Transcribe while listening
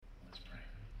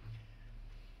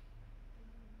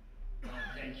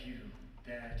thank you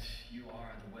that you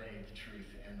are the way, the truth,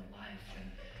 and the life.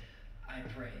 And I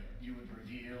pray you would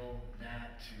reveal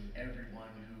that to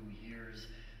everyone who hears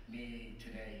me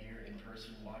today here in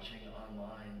person, watching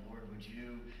online. Lord, would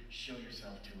you show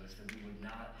yourself to us that we would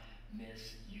not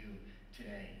miss you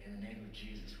today. In the name of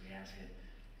Jesus, we ask it.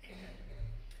 Amen.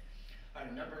 A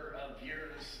number of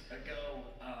years ago,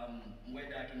 way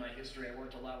back in my history, I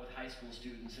worked a lot with high school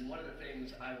students, and one of the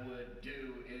things I would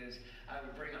do is I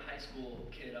would bring a high school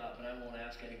kid up, and I won't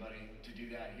ask anybody to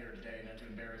do that here today, not to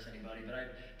embarrass anybody, but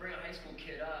I'd bring a high school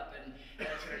kid up, and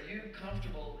I said, are you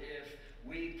comfortable if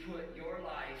we put your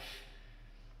life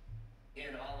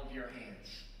in all of your hands?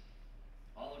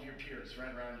 All of your peers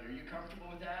right around you. Are you comfortable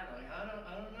with that? I'm like,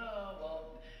 I don't know.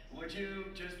 Well, would you,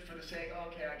 just for the sake,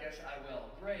 okay, I guess I will.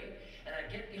 Great. And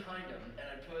I get behind him, and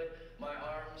I put my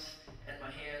arms and my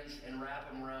hands and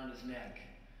wrap them around his neck.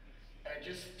 And I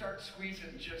just start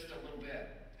squeezing just a little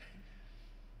bit.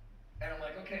 And I'm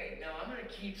like, okay, now I'm going to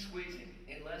keep squeezing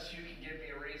unless you can give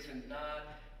me a reason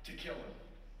not to kill him.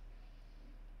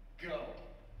 Go.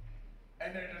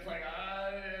 And they're just like,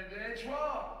 it's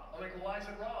wrong. I'm like, well, why is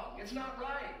it wrong? It's not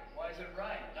right. Why is it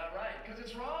right? Not right. Because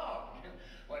it's wrong.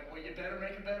 Like, well, you better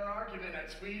make a better argument. I'd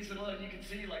squeeze it a little, and you can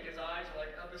see, like, his eyes are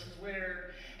like, oh, this is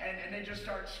weird. And they just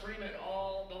start screaming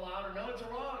all the louder, no, it's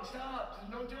wrong, stop,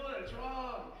 don't do it, it's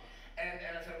wrong. And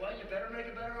I said, well, you better make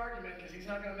a better argument, because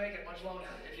he's not going to make it much longer.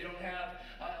 If you don't have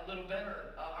a little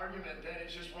better argument, then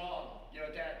it's just wrong,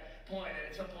 at that point.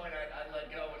 And at some point, I'd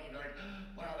let go, and he'd be like,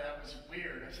 wow, that was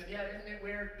weird. I said, yeah, isn't it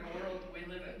weird, the world we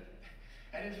live in?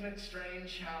 And isn't it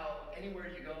strange how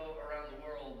anywhere you go around the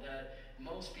world that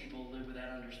most people live with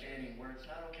that understanding where it's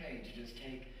not okay to just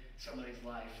take somebody's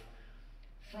life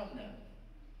from them.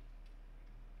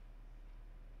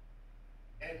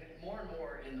 And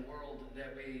more in the world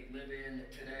that we live in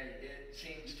today, it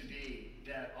seems to be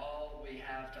that all we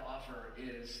have to offer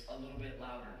is a little bit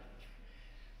louder.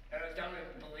 And I was down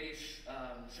in Belize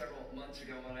several months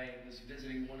ago when I was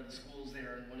visiting one of the schools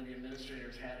there, and one of the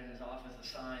administrators had in his office a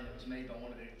sign that was made by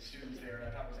one of the students there, and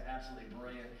I thought was absolutely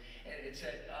brilliant. And it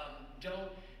said,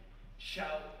 don't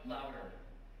shout louder,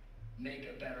 make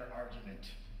a better argument.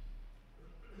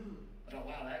 I thought,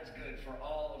 wow, that's good for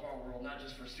all of our world, not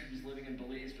just for students living in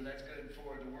Belize, but that's good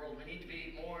for the world. We need to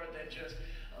be more than just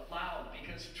loud,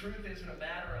 because truth isn't a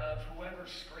matter of whoever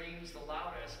screams the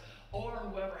loudest or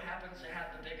whoever happens to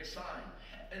have the biggest sign.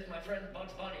 As my friend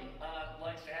Bugs Bunny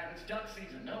likes to have, it's duck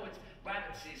season. No, it's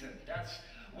rabbit season. That's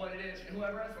what it is. And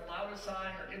whoever has the loudest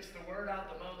sign or gets the word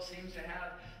out the most seems to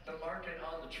have the market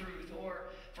on the truth.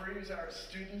 Or for you as our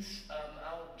students,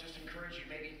 I'll just encourage you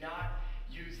maybe not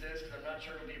use this, because I'm not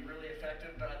sure it'll be really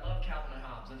effective, but I love Calvin and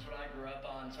Hobbes. That's what I grew up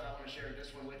on, so I want to share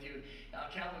this one with you.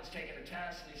 Calvin's taking a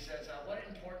test, and he says, what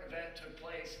important event took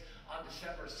place on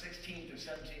December 16th of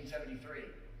 1773?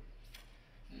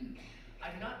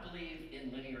 I do not believe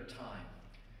in linear time.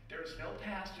 There is no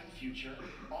past and future.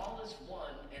 All is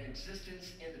one, and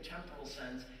existence in the temporal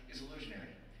sense is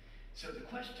illusionary. So the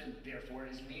question, therefore,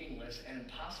 is meaningless and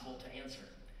impossible to answer.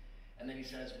 And then he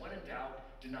says, when in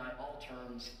doubt, deny all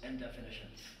terms and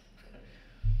definitions.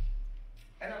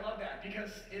 And I love that,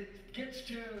 because it gets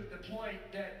to the point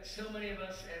that so many of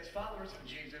us as followers of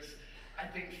Jesus, I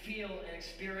think, feel and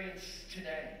experience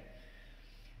today.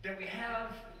 That we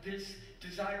have this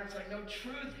desire, it's like, no,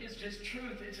 truth is just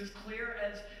truth. It's as clear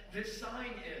as this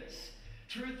sign is.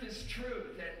 Truth is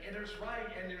truth, and there's right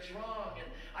and there's wrong,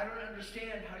 and I don't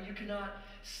understand how you cannot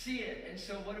see it. And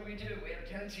so what do? We have a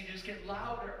tendency to just get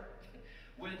louder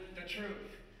with the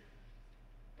truth.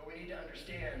 But we need to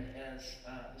understand, as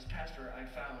this pastor I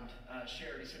found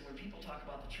shared, he said, when people talk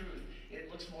about the truth, it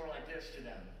looks more like this to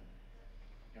them.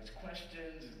 It's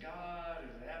questions, is God,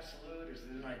 is it absolute, is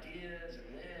it an idea, is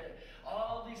it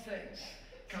all these things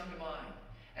come to mind.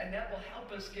 And that will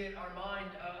help us get our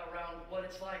mind around what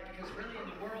it's like, because really in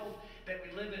the world that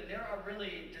we live in, there are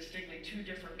really distinctly two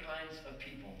different kinds of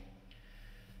people.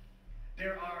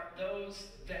 There are those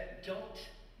that don't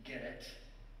get it,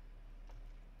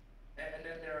 and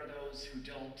then there are those who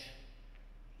don't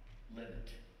live it.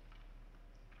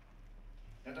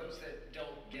 Now those that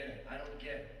don't get it, I don't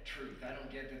get truth. I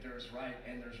don't get that there's right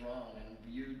and there's wrong, and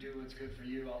you do what's good for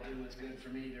you, I'll do what's good for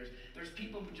me. There's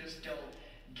people who just don't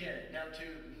get it. Now to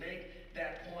make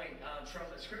that point from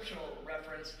a scriptural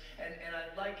reference, and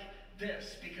I like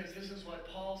this, because this is what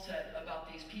Paul said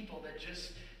about these people that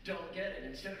just don't get it.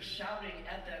 Instead of shouting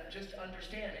at them, just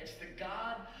understand it's the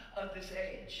God of this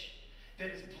age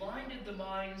that has blinded the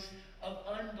minds of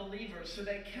unbelievers so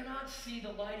they cannot see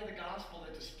the light of the gospel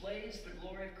that displays the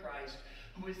glory of Christ,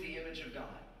 who is the image of God.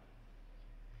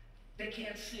 They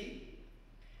can't see.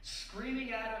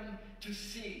 Screaming at them to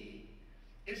see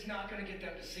is not going to get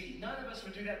them to see. None of us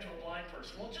would do that to a blind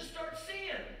person. Well, just start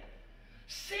seeing.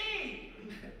 See!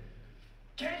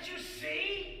 Can't you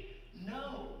see?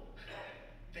 No,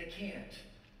 they can't.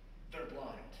 They're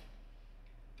blind.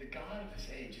 The God of this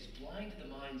age is blind to the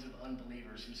minds of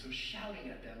unbelievers, and so shouting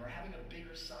at them or having a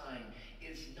bigger sign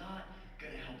is not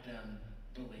going to help them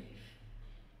believe.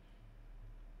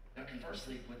 Now,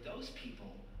 conversely, what those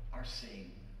people are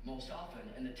seeing most often,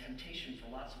 and the temptation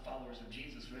for lots of followers of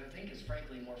Jesus, which I think is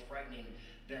frankly more frightening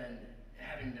than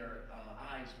having their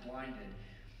eyes blinded,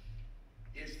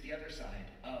 is the other side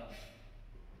of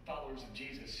followers of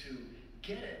Jesus who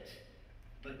get it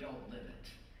but don't live it.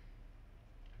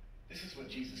 This is what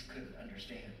Jesus couldn't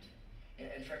understand.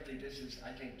 And frankly, this is,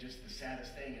 I think, just the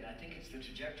saddest thing. And I think it's the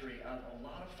trajectory of a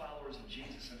lot of followers of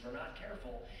Jesus. And if we're not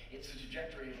careful, it's the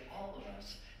trajectory of all of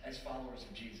us as followers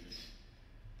of Jesus.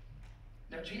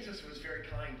 Now, Jesus was very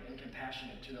kind and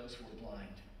compassionate to those who were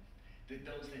blind,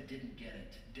 those that didn't get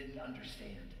it, didn't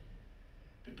understand.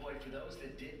 But boy, for those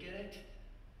that did get it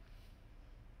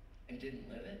and didn't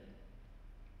live it,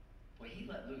 boy, he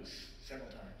let loose several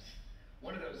times.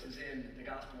 One of those is in the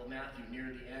Gospel of Matthew. Near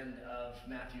the end of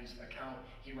Matthew's account,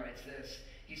 he writes this.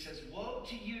 He says, "Woe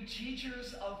to you,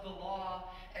 teachers of the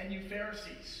law, and you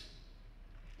Pharisees."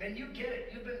 Man, you get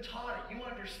it. You've been taught it. You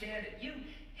understand it. You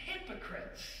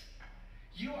hypocrites.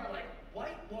 You are like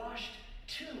whitewashed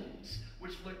tombs,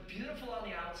 which look beautiful on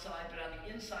the outside, but on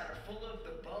the inside are full of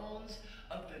the bones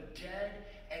of the dead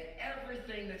and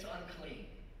everything that's unclean.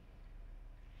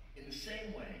 In the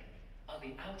same way, on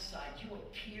the outside, you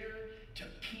appear to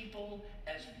people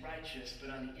as righteous, but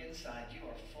on the inside, you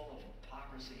are full of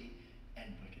hypocrisy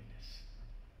and wickedness.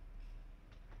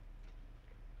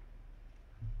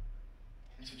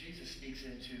 And so Jesus speaks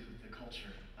into the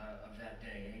culture of that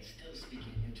day, and he's still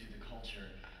speaking into the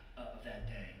culture of that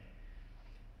day.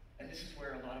 And this is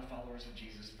where a lot of followers of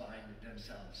Jesus find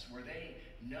themselves, where they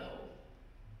know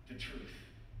the truth.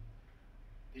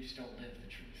 They just don't live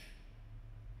the truth.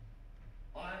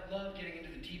 I love getting into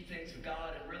the deep things of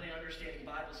God and really understanding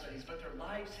Bible studies, but their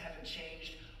lives haven't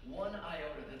changed one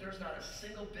iota, that there's not a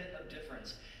single bit of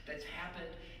difference that's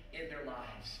happened in their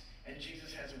lives. And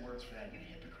Jesus has words for that. You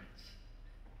hypocrites.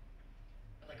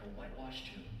 You're like a whitewashed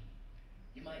tomb.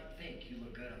 You might think you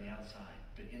look good on the outside,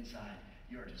 but inside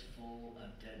you are just full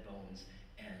of dead bones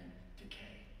and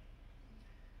decay.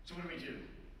 So what do we do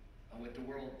with the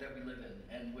world that we live in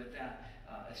and with that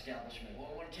establishment?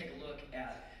 Well, I want to take a look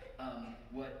at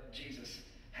what Jesus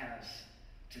has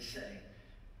to say.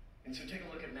 And so take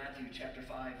a look at Matthew chapter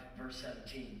 5, verse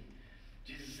 17.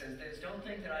 Jesus says this, "Don't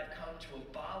think that I've come to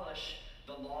abolish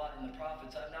the law and the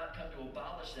prophets. I've not come to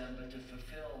abolish them, but to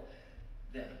fulfill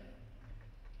them."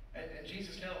 And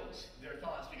Jesus knows their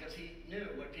thoughts because he knew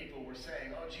what people were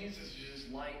saying. Oh, Jesus is just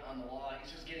light on the law.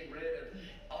 He's just getting rid of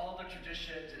all the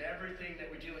traditions and everything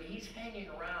that we do. And he's hanging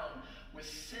around with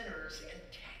sinners and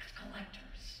tax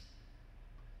collectors.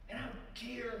 And how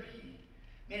dare he?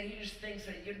 Man, he just thinks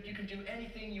that you can do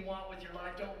anything you want with your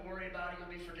life. Don't worry about it.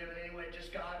 You'll be forgiven anyway.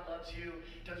 Just God loves you.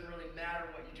 It doesn't really matter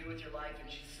what you do with your life. And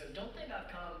Jesus says, don't think I've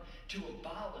come to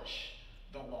abolish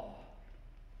the law.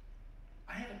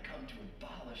 I haven't come to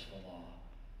abolish the law,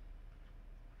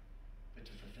 but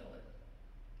to fulfill it.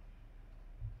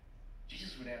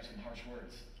 Jesus would have some harsh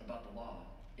words about the law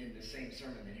in the same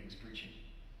sermon that he was preaching.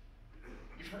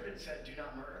 You've heard it said, do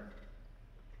not murder.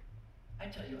 I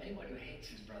tell you, anyone who hates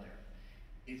his brother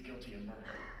is guilty of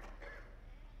murder.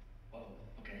 Whoa,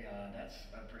 okay, that's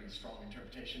a pretty strong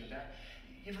interpretation of that.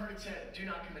 You've heard it said, do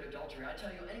not commit adultery. I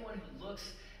tell you, anyone who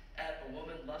looks at a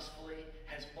woman lustfully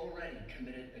has already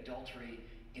committed adultery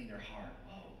in their heart.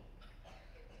 Whoa.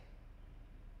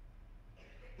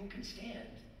 Who can stand,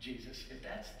 Jesus? If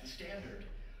that's the standard,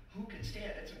 who can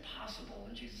stand? It's impossible.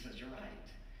 And Jesus says, you're right.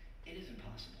 It is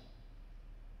impossible.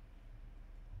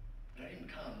 But I didn't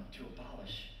come to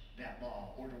abolish that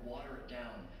law or to water it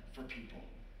down for people.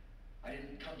 I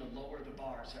didn't come to lower the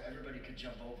bar so everybody could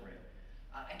jump over it.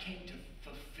 I came to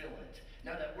fulfill it.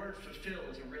 Now that word fulfill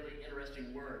is a really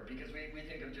interesting word because we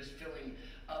think of just filling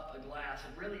up a glass.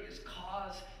 It really is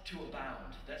cause to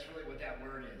abound. That's really what that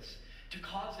word is. To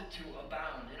cause it to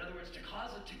abound. In other words, to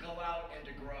cause it to go out and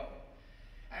to grow.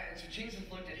 And so Jesus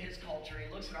looked at his culture. He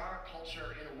looks at our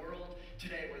culture in a world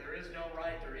today where there is no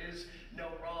right, there is no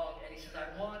wrong. And he says,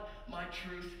 I want my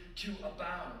truth to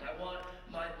abound. I want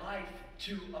my life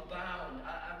to abound.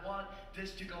 I want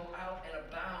this to go out and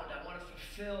abound. I want to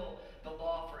fulfill the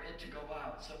law for it to go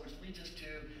out. So which leads us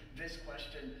to this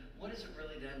question. What does it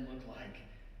really then look like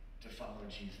to follow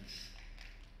Jesus?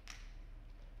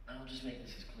 And I'll just make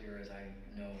this as clear as I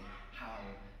know how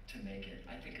to make it.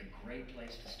 I think a great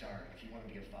place to start if you want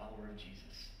to be a follower of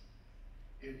Jesus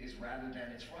is rather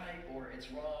than it's right or it's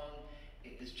wrong,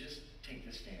 is just take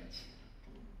the stance.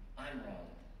 I'm wrong.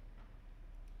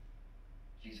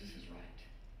 Jesus is right.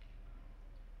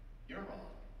 You're wrong.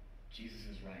 Jesus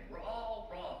is right. We're all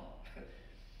wrong.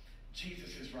 Jesus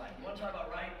is right. You want to talk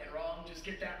about right and wrong? Just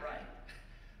get that right.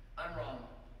 I'm wrong.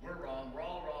 We're wrong. We're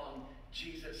all wrong.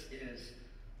 Jesus is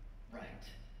right.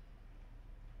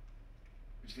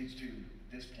 Which leads to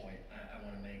this point I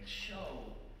want to make.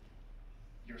 Show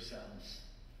yourselves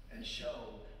and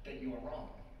show that you are wrong.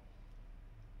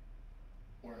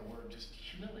 Or in a word, just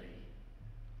humility.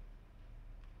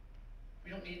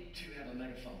 We don't need to have a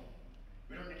megaphone.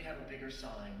 We don't need to have a bigger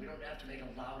sign. We don't have to make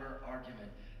a louder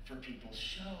argument for people.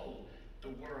 Show the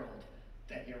world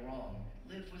that you're wrong.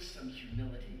 Live with some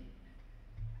humility.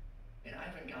 And I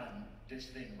haven't gotten this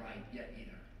thing right yet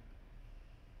either.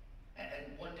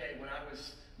 And one day when I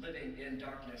was living in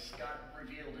darkness, God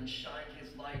revealed and shined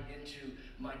his light into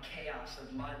my chaos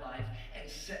of my life and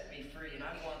set me free. And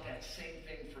I want that same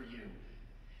thing for you.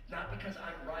 Not because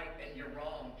I'm right and you're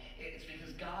wrong. It's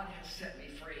because God has set me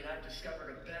free and I've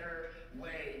discovered a better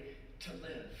way to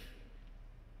live.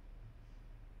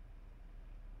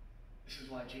 This is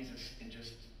why Jesus, in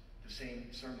just the same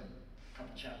sermon, a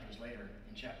couple chapters later,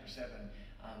 in chapter 7,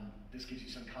 this gives you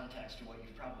some context to what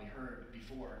you've probably heard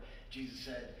before. Jesus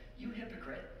said, "You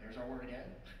hypocrite," there's our word again,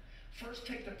 "first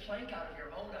take the plank out of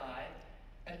your own eye,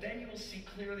 and then you will see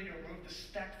clearly to remove the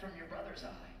speck from your brother's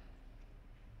eye."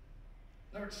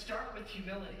 In other words, start with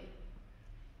humility.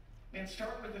 Man,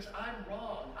 start with this, I'm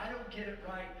wrong. I don't get it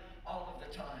right all of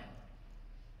the time.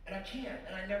 And I can't,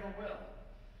 and I never will.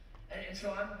 And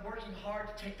so I'm working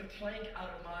hard to take the plank out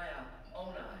of my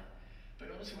own eye. But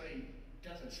notice what he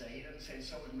doesn't say. He doesn't say,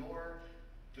 so ignore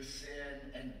the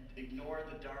sin and ignore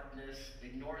the darkness,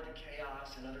 ignore the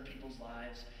chaos in other people's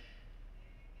lives.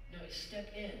 No,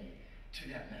 step in to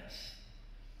that mess.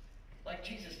 Like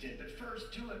Jesus did, but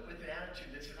first do it with an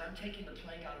attitude that says, I'm taking the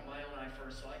plank out of my own eye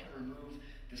first so I can remove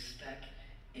the speck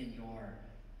in your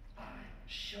eye.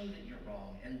 Show that you're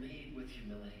wrong and lead with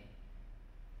humility.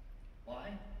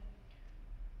 Why?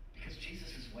 Because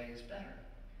Jesus' way is better,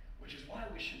 which is why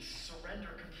we should surrender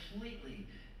completely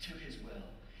to his will.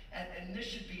 And this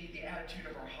should be the attitude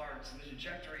of our hearts and the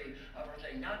trajectory of our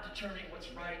thing. Not determining what's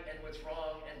right and what's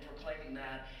wrong and proclaiming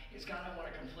that. Is God, I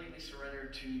want to completely surrender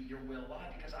to your will.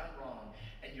 Why? Because I'm wrong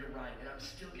and you're right and I'm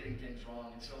still getting things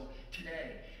wrong. And so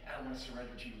today, I want to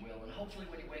surrender to your will. And hopefully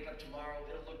when you wake up tomorrow,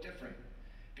 it'll look different.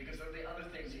 Because there'll be other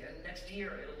things. And next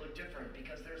year, it'll look different.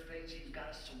 Because there's things you've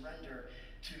got to surrender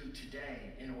to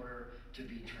today in order to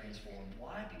be transformed.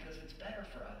 Why? Because it's better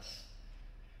for us.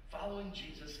 Following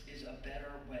Jesus is a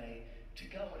better way to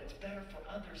go, and it's better for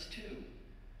others too.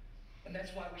 And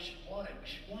that's why we should want it. We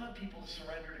should want people to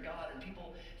surrender to God, and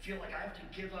people feel like I have to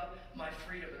give up my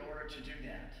freedom in order to do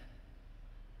that.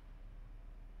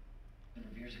 A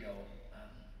number of years ago,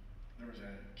 there was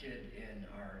a kid in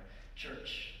our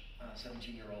church,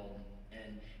 17-year-old,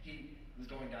 and he was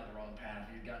going down the wrong path.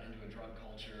 He had gotten into a drug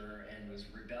culture and was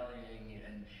rebelling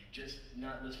and just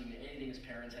not listening to anything his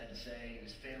parents had to say. He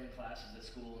was failing classes at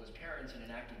school, and his parents, in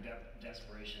an act of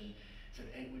desperation, said,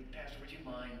 hey, Pastor, would you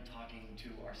mind talking to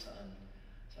our son?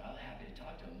 So I was happy to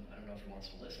talk to him. I don't know if he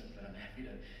wants to listen, but I'm happy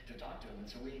to talk to him. And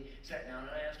so we sat down,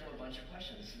 and I asked him a bunch of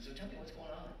questions. So tell me what's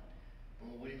going on.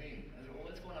 Well, what do you mean? I said, well,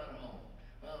 what's going on at home?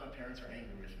 Well, my parents are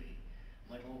angry with me.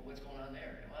 I'm like, well, what's going on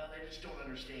there? Well, they just don't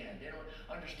understand. They don't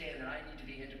understand that I need to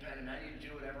be independent. I need to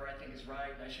do whatever I think is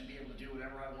right, and I should be able to do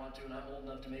whatever I want to, and I'm old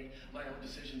enough to make my own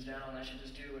decisions now, and I should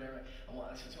just do whatever I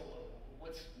want. I said, so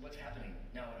what's happening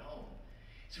now at home?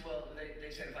 So, well,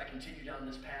 they said if I continue down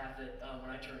this path that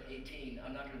when I turn 18,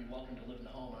 I'm not going to be welcome to live in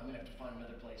the home, and I'm going to have to find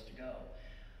another place to go.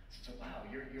 So wow,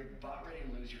 you're about ready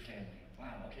to lose your family.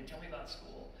 Wow, okay, tell me about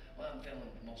school. Well, I'm failing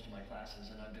most of my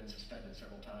classes, and I've been suspended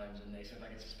several times, and they said if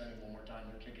I get suspended one more time,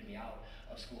 they're kicking me out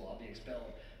of school. I'll be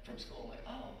expelled from school. I'm like,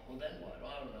 oh, well then what?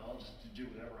 Well, I don't know, I'll just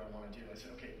do whatever I want to do. I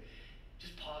said, okay,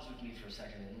 just pause with me for a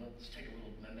second, and let's take a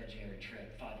little imaginary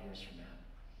trip 5 years from now.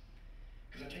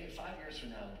 Because I'll tell you, 5 years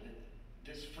from now,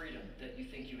 this freedom that you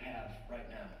think you have right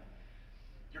now,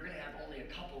 you're going to have only a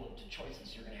couple of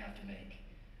choices you're going to have to make.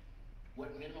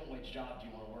 What minimum wage job do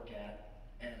you want to work at,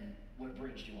 and what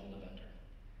bridge do you want to live under?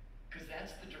 Because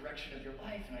that's the direction of your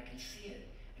life, and I can see it.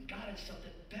 And God has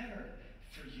something better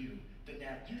for you than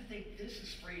that. You think this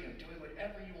is freedom, doing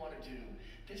whatever you want to do.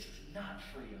 This is not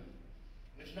freedom.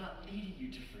 It's not leading you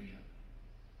to freedom.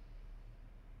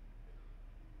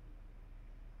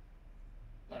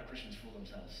 A lot of Christians fool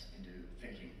themselves into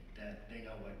thinking that they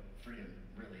know what freedom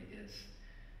really is.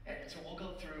 And so we'll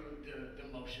go through the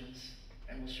motions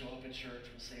at church,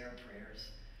 we'll say our prayers.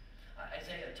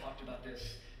 Isaiah talked about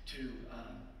this to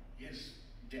his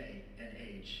day and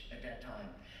age at that time.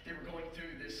 They were going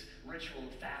through this ritual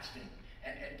of fasting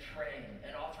and praying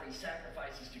and offering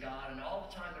sacrifices to God, and all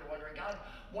the time they're wondering, God,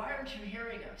 why aren't you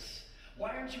hearing us? Why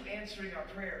aren't you answering our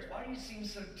prayers? Why do you seem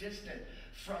so distant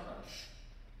from us?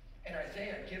 And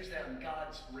Isaiah gives them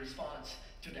God's response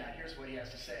to that. Here's what he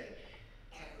has to say.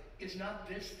 Is not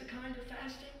this the kind of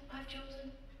fasting I've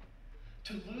chosen?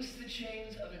 To loose the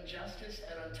chains of injustice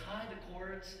and untie the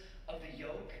cords of the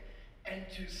yoke, and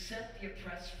to set the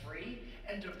oppressed free,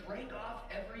 and to break off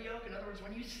every yoke. In other words,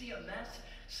 when you see a mess,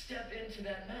 step into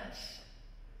that mess.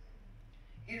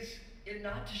 Is it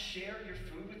not to share your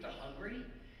food with the hungry,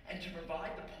 and to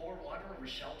provide the poor wanderer with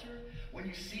shelter? When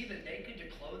you see the naked,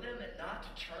 to clothe them, and not to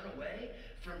turn away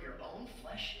from your own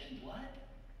flesh and blood?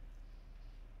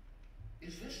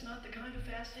 Is this not the kind of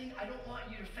fasting? I don't want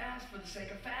you to fast for the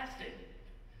sake of fasting.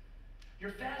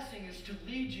 Your fasting is to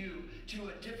lead you to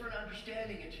a different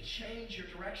understanding and to change your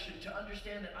direction, to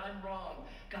understand that I'm wrong.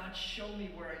 God, show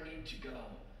me where I need to go.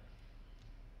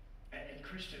 And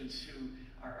Christians who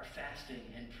are fasting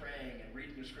and praying and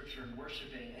reading the scripture and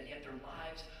worshiping, and yet their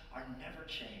lives are never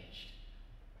changed.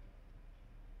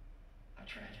 How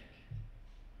tragic.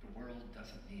 The world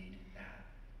doesn't need that.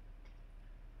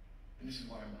 And this is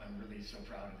why I'm really so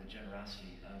proud of the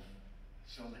generosity of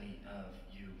so many of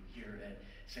you here at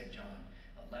St. John.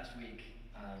 Last week,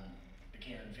 the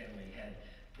Cannon family had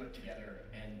put together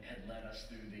and had led us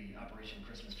through the Operation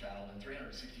Christmas Child, and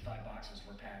 365 boxes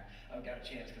were packed. I got a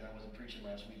chance, because I wasn't preaching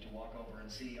last week, to walk over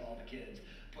and see all the kids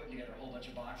putting together a whole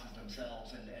bunch of boxes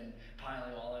themselves and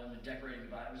piling all of them and decorating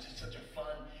the boxes. It was just such a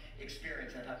fun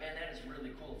experience. I thought, man, that is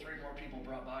really cool. 3 more people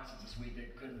brought boxes this week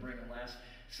that couldn't bring them last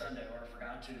Sunday or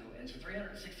forgot to. And so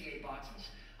 368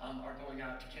 boxes are going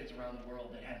out to kids around the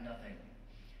world that had nothing.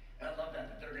 And I love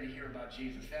that they're going to hear about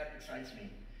Jesus. That excites me.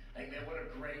 Like, man, what a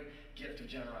great gift of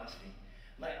generosity.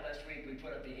 Last week, we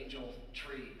put up the angel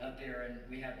tree up there, and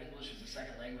we have English as a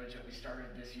second language that we started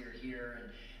this year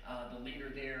here. And the leader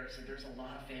there said there's a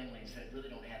lot of families that really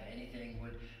don't have anything.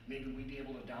 Maybe we'd be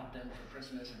able to adopt them for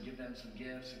Christmas and give them some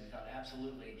gifts. And we thought,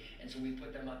 absolutely. And so we put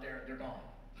them up there. They're gone.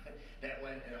 That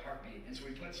went in a heartbeat. And so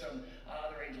we put some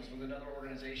other angels with another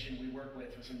organization we work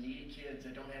with some needy kids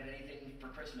that don't have anything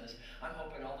for Christmas. I'm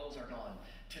hoping all those are gone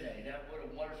today. What a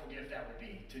wonderful gift that would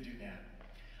be to do that.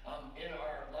 In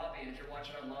our lobby, and if you're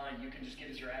watching online, you can just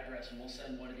give us your address and we'll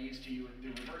send one of these to you,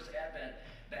 the reverse Advent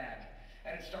bag.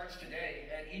 And it starts today,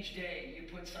 and each day you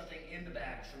put something in the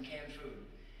bag, some canned food.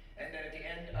 And then at the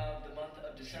end of the month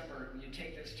of December, you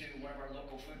take this to one of our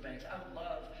local food banks. I would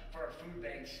love for our food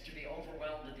banks to be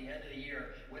overwhelmed at the end of the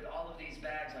year with all of these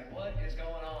bags. Like, what is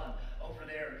going on over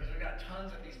there? Because we've got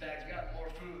tons of these bags. We've got more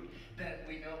food than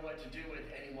we know what to do with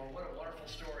anymore. What a wonderful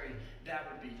story that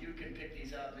would be. You can pick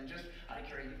these up, and just out of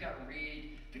curiosity, you've got to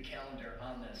read the calendar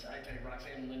on this. I tell you,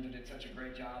 Roxanne and Linda did such a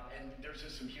great job, and there's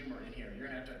just some humor in here. You're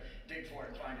going to have to dig for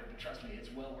it and find it, but trust me, it's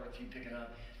well worth you picking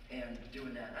up and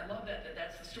doing that. I love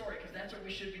that's the story, because that's what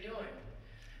we should be doing.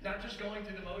 Not just going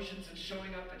through the motions and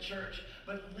showing up at church,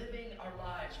 but living our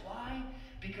lives. Why?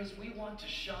 Because we want to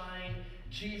shine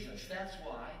Jesus. That's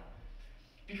why.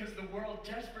 Because the world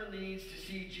desperately needs to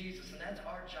see Jesus, and that's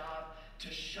our job, to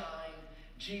shine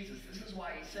Jesus. This is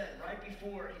why he said, right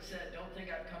before he said, don't think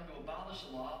I've come to abolish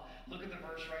the law. Look at the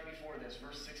verse right before this,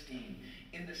 verse 16.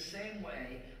 In the same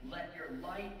way, let your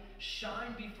light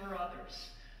shine before others,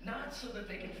 not so that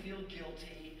they can feel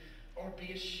guilty or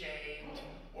be ashamed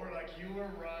or like you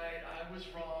were right, I was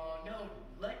wrong. No,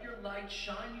 let your light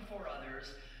shine before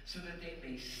others so that they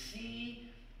may see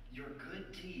your good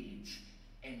deeds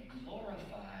and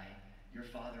glorify your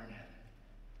Father in heaven.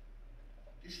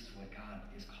 This is what God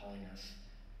is calling us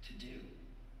to do.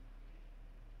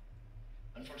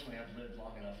 Unfortunately, I've lived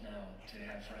long enough now to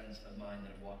have friends of mine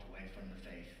that have walked away from the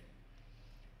faith.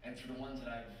 And for the ones that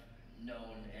I've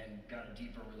known and got a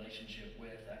deeper relationship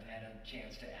with, I've had a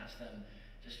chance to ask them,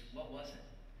 just what was it?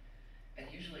 And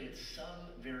usually it's some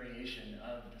variation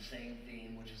of the same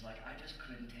theme, which is like, I just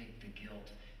couldn't take the guilt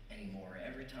anymore.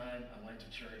 Every time I went to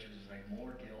church, it was like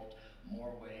more guilt,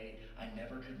 more weight. I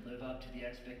never could live up to the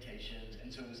expectations,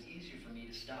 and so it was easier for me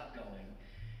to stop going.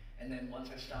 And then once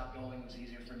I stopped going, it was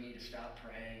easier for me to stop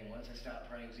praying. And once I stopped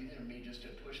praying, it was easier for me just to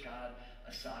push God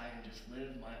aside and just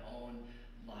live my own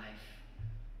life.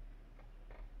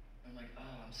 I'm like,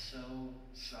 oh, I'm so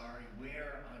sorry.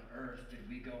 Where on earth did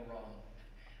we go wrong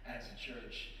as a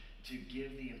church to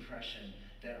give the impression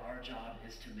that our job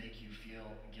is to make you feel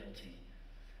guilty?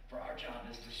 For our job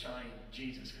is to shine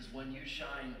Jesus, because when you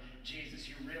shine Jesus,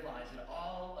 you realize that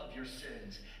all of your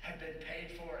sins have been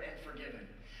paid for and forgiven.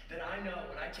 that I know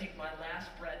when I take my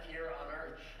last breath here on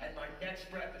earth and my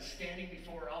next breath is standing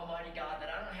before Almighty God,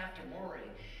 that I don't have to worry.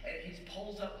 And He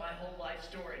pulls up my whole life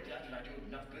story. Did I do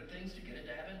enough good things to get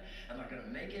into heaven? Am I going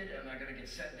to make it? Am I going to get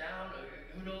sent down?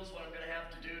 Who knows what I'm going to have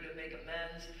to do to make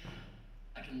amends?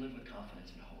 I can live with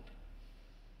confidence and hope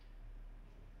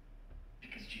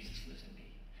because Jesus lives in me.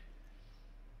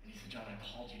 And He said, John, I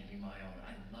called you to be my own.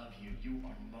 I love you. You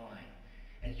are mine.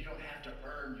 And you don't have to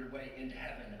earn your way into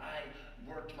heaven. I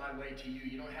worked my way to you.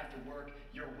 You don't have to work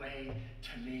your way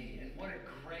to me. And what a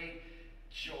great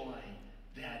joy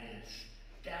that is.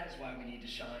 That is why we need to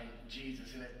shine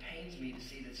Jesus. And it pains me to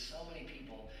see that so many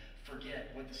people forget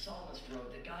what the psalmist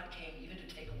wrote, that God came even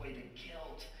to take away the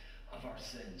guilt of our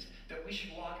sins, that we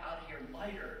should walk out of here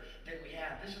lighter than we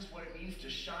have. This is what it means to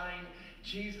shine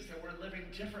Jesus, that we're living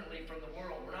differently from the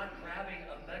world. We're not grabbing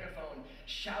a megaphone,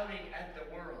 shouting at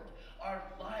the world. Our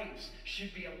lives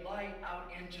should be a light out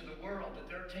into the world, that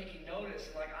they're taking notice.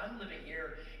 Like, I'm living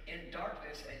here in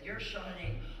darkness and you're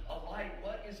shining a light.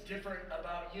 What is different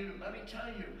about you? Let me tell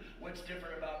you what's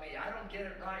different about me. I don't get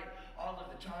it right all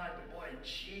of the time, but boy,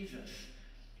 Jesus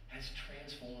has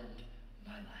transformed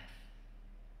my life.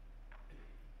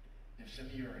 If some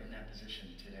of you are in that position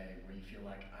today where you feel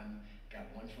like I'm got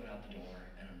one foot out the door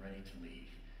and I'm ready to leave,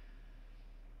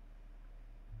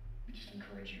 we just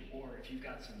encourage you. Or if you've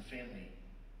got some family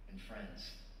and friends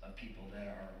of people that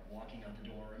are walking out the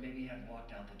door, or maybe have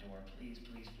walked out the door, please,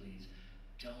 please, please,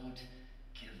 don't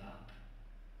give up.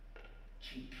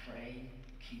 Keep praying.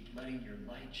 Keep letting your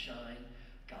light shine.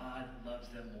 God loves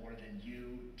them more than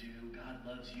you do. God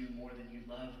loves you more than you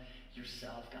love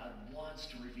yourself. God wants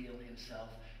to reveal Himself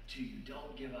to you.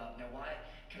 Don't give up. Now, why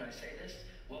can I say this?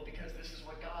 Well, because this is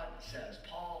what God says.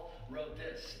 Paul wrote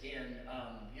this in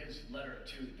his letter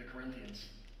to the Corinthians.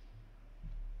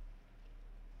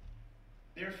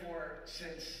 Therefore,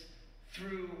 since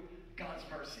through God's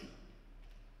mercy,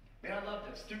 man, I love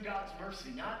this, through God's mercy,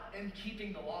 not in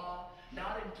keeping the law,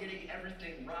 not in getting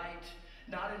everything right,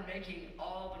 not in making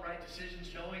all the right decisions,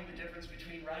 knowing the difference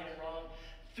between right and wrong,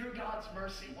 through God's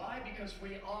mercy. Why? Because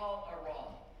we all are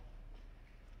wrong.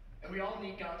 And we all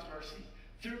need God's mercy.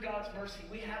 Through God's mercy,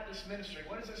 we have this ministry.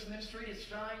 What is this ministry? It's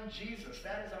Shine Jesus.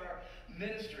 That is our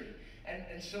ministry.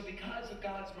 And so because of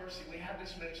God's mercy, we have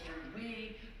this ministry.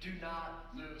 We do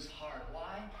not lose heart.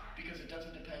 Why? Because it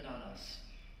doesn't depend on us.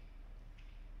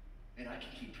 And I can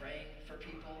keep praying for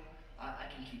people. I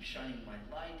can keep shining my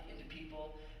light into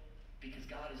people because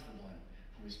God is the one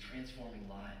who is transforming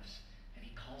lives. And He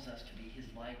calls us to be His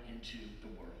light into the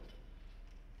world.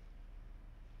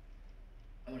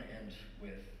 I want to end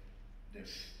with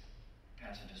this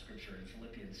passage of scripture in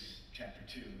Philippians chapter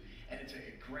 2. And it's a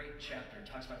great chapter. It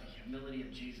talks about the humility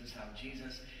of Jesus, how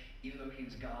Jesus, even though He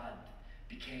was God,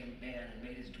 became man and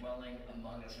made His dwelling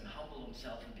among us and humbled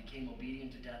Himself and became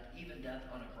obedient to death, even death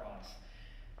on a cross.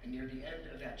 And near the end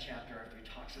of that chapter, after he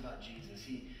talks about Jesus,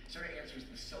 he sort of answers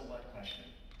the so what question.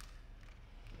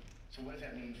 So what does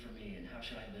that mean for me, and how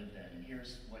should I live then? And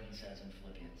here's what he says in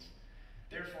Philippians.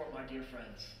 Therefore, my dear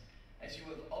friends, as you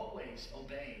have always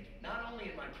obeyed, not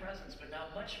only in my presence, but now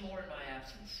much more in my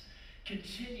absence,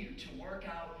 continue to work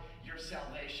out your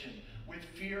salvation with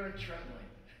fear and trembling.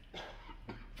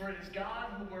 For it is God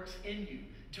who works in you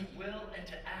to will and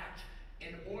to act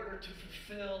in order to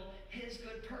fulfill His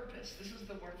good purpose. This is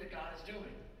the work that God is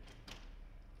doing.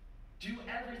 Do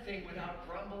everything without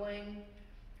grumbling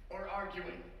or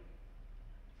arguing.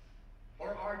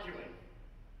 Or arguing.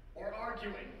 Or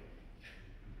arguing.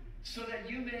 So that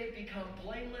you may become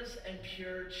blameless and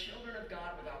pure, children of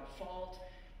God without fault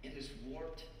in this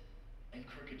warped and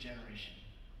crooked generation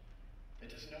that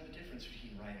doesn't know the difference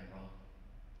between right and wrong.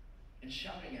 And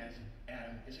shouting at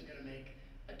Him isn't going to make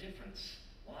a difference.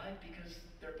 Why? Because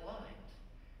they're blind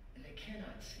and they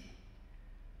cannot see.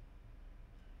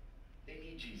 They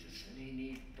need Jesus and they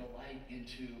need the light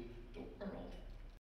into the world.